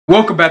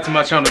Welcome back to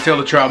my channel,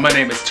 TerrellTailored. My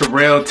name is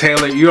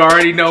TerrellTailored. You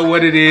already know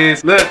what it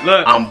is. Look,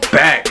 I'm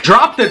back.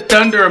 Drop the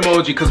thunder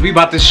emoji because we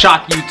about to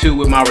shock YouTube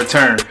with my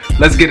return.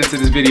 Let's get into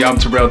this video. I'm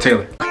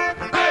TerrellTailored.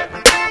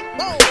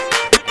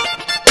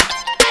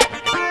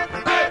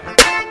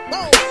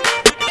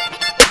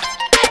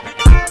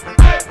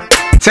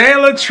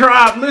 Tailor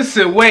Tribe,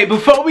 listen, wait,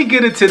 before we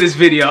get into this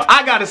video,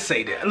 I gotta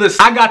say that.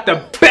 Listen, I got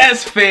the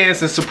best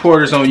fans and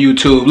supporters on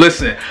YouTube.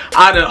 Listen,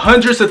 out of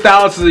hundreds of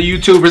thousands of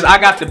YouTubers, I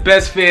got the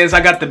best fans,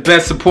 I got the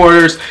best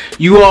supporters.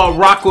 You all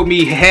rock with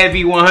me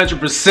heavy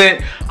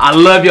 100%. I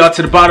love y'all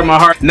to the bottom of my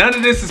heart. None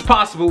of this is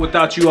possible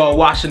without you all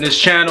watching this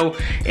channel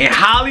and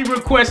highly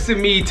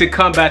requesting me to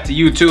come back to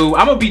YouTube.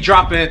 I'm gonna be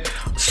dropping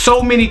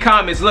so many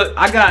comments. Look,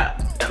 I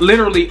got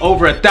literally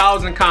over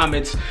 1,000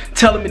 comments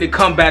telling me to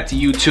come back to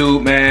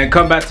YouTube, man.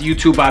 Come back to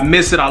YouTube. I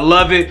miss it. I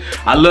love it.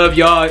 I love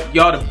y'all.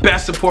 Y'all the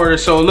best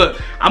supporters. So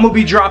look, I'm gonna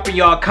be dropping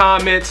y'all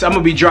comments. I'm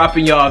gonna be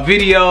dropping y'all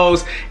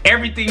videos.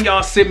 Everything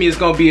y'all send me is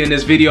gonna be in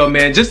this video,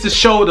 man, just to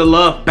show the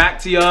love back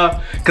to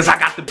y'all, because I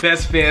got the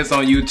best fans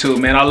on YouTube,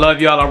 man. I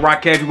love y'all. I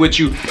rock heavy with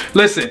you.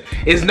 Listen,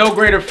 it's no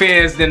greater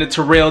fans than the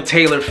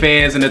TerrellTailored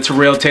fans and the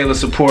TerrellTailored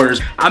supporters.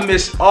 I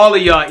miss all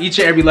of y'all, each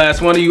and every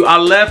last one of you. I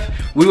left,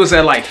 we was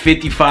at like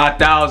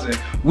 55,000.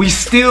 We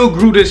still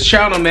grew this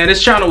channel, man.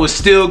 This channel was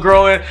still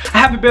growing. I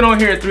haven't been on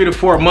here in 3 to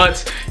 4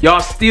 months.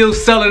 Y'all still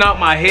selling out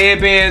my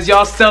headbands.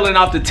 Y'all selling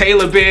out the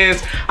Tailor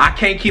bands. I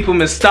can't keep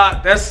them in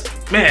stock.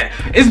 Man,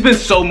 it's been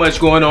so much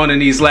going on in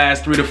these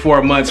last 3 to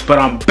 4 months, but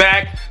I'm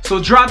back.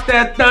 So drop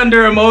that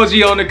thunder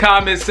emoji on the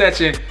comment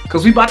section,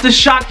 because we about to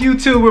shock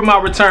YouTube with my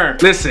return.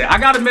 Listen, I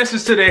got a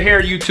message to the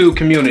hair YouTube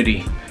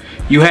community.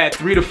 You had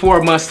 3 to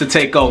 4 months to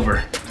take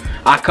over.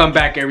 I come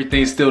back,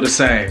 everything's still the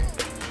same.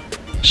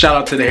 Shout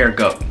out to the hair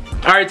goat.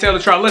 All right, Tailor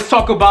Tribe, let's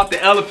talk about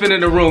the elephant in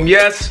the room.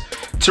 Yes,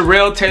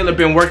 TerrellTailored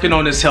been working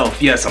on his health.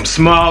 Yes, I'm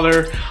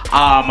smaller.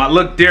 I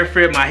look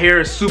different. My hair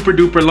is super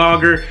duper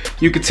longer.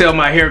 You can tell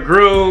my hair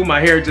grew.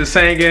 My hair just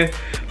hanging.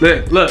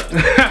 Look.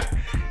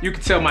 You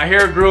can tell my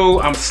hair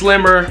grew, I'm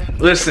slimmer.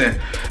 Listen,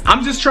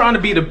 I'm just trying to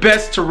be the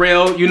best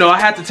Terrell. You know, I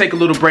had to take a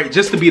little break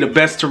just to be the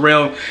best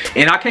Terrell.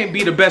 And I can't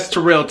be the best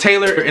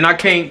TerrellTailored, and I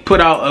can't put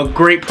out a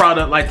great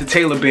product like the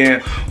Tailor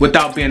band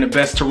without being the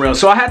best Terrell.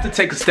 So I had to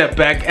take a step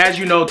back. As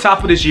you know,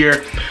 top of this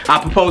year, I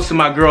proposed to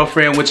my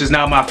girlfriend, which is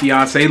now my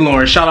fiance,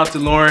 Lauren. Shout out to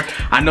Lauren.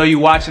 I know you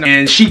watching.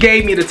 And she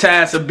gave me the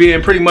task of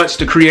being pretty much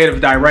the creative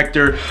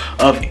director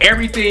of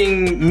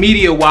everything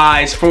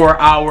media-wise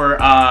for our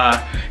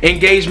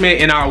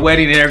engagement and our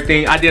wedding and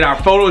everything. I did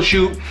our photo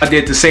shoot. I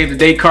did the save the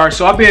date card.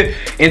 So I've been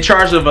in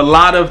charge of a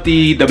lot of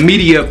the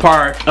media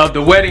part of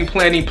the wedding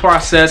planning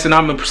process, and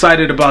I'm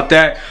excited about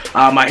that.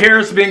 My hair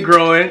has been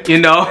growing, you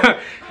know.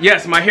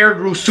 Yes, my hair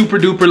grew super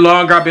duper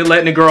longer. I've been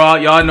letting it grow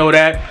out. Y'all know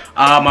that.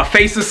 My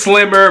face is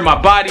slimmer. My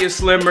body is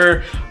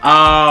slimmer.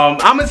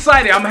 I'm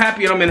excited. I'm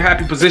happy. I'm in a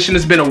happy position.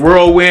 It's been a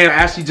whirlwind. I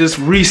actually just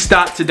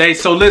restocked today.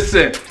 So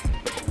listen.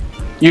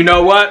 You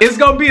know what? It's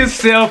gonna be a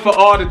sale for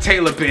all the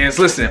Tailor bands.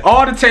 Listen,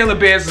 all the Tailor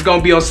bands is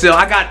gonna be on sale.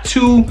 I got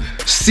 2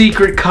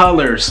 secret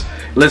colors.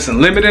 Listen,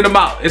 limited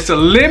amount. It's a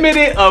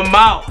limited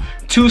amount.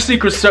 2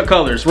 secret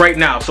colors right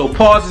now. So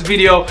pause this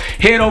video,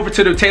 head over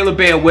to the Tailor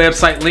band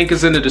website. Link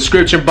is in the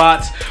description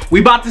box. We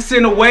about to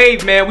send a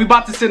wave, man. We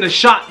about to send a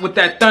shot with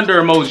that thunder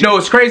emoji. You know,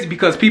 it's crazy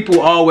because people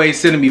always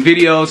sending me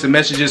videos and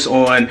messages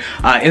on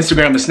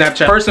Instagram and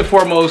Snapchat. First and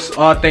foremost,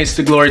 all thanks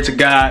to glory to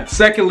God.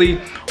 Secondly,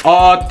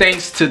 all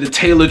thanks to the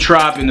Tailor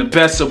Tribe and the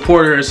best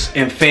supporters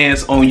and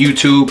fans on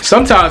YouTube.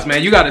 Sometimes,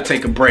 man, you gotta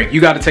take a break. You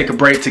gotta take a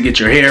break to get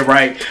your hair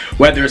right.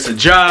 Whether it's a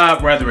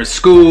job, whether it's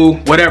school,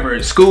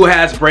 whatever. School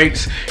has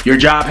breaks, your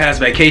job has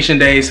vacation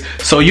days.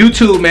 So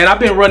YouTube, man,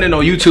 I've been running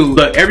on YouTube.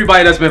 Look,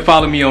 everybody that's been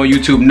following me on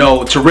YouTube know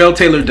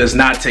TerrellTailored does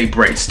not take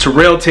breaks.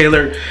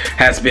 TerrellTailored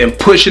has been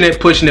pushing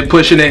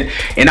it,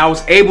 and I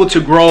was able to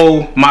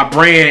grow my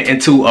brand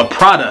into a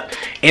product.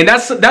 And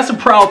that's a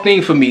proud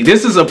thing for me.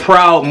 This is a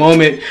proud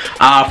moment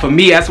for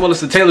me as well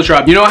as the Tailor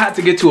Tribe. You know, I had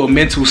to get to a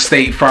mental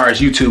state as far as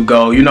YouTube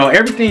go. You know,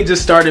 everything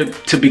just started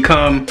to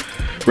become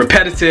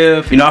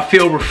repetitive. You know, I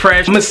feel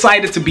refreshed. I'm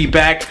excited to be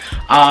back.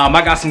 I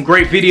got some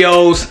great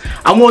videos.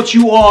 I want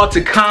you all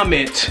to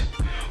comment.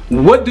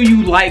 What do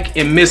you like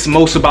and miss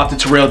most about the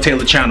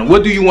TerrellTailored channel?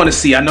 What do you want to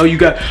see? I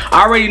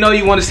already know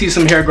you want to see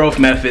some hair growth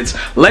methods.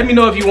 Let me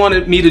know if you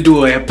wanted me to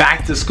do a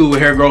back to school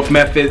hair growth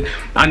method.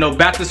 I know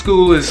back to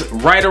school is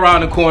right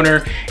around the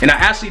corner, and I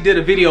actually did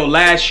a video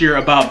last year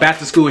about back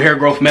to school hair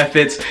growth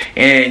methods,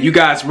 and you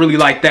guys really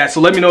like that. So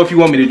let me know if you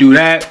want me to do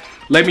that.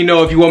 Let me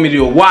know if you want me to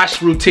do a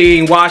wash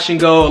routine, wash and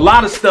go, a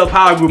lot of stuff,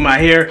 how I grew my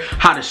hair,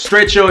 how to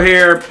stretch your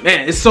hair.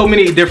 Man, it's so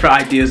many different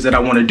ideas that I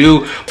want to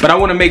do, but I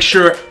want to make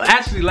sure.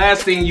 Actually,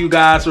 last thing you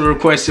guys were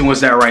requesting was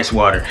that rice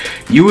water.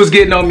 You was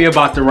getting on me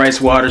about the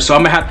rice water, so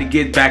I'm gonna have to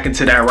get back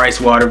into that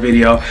rice water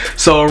video.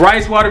 So a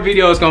rice water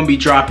video is gonna be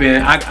dropping.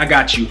 I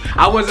got you.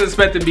 I wasn't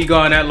expecting to be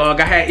gone that long.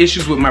 I had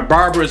issues with my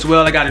barber as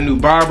well. I got a new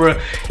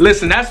barber.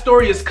 Listen, that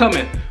story is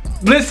coming.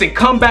 listen,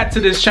 come back to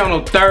this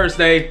channel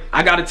Thursday.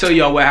 I gotta tell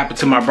y'all what happened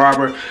to my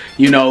barber.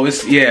 You know,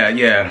 it's, yeah.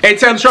 Hey,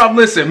 TerrellTailored,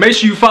 listen, make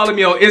sure you follow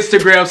me on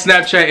Instagram,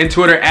 Snapchat, and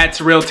Twitter at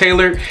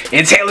TerrellTailored.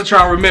 And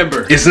TerrellTailored,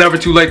 remember, it's never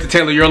too late to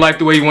tailor your life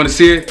the way you want to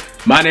see it.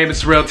 My name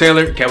is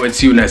TerrellTailored. Can't wait to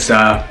see you next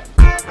time.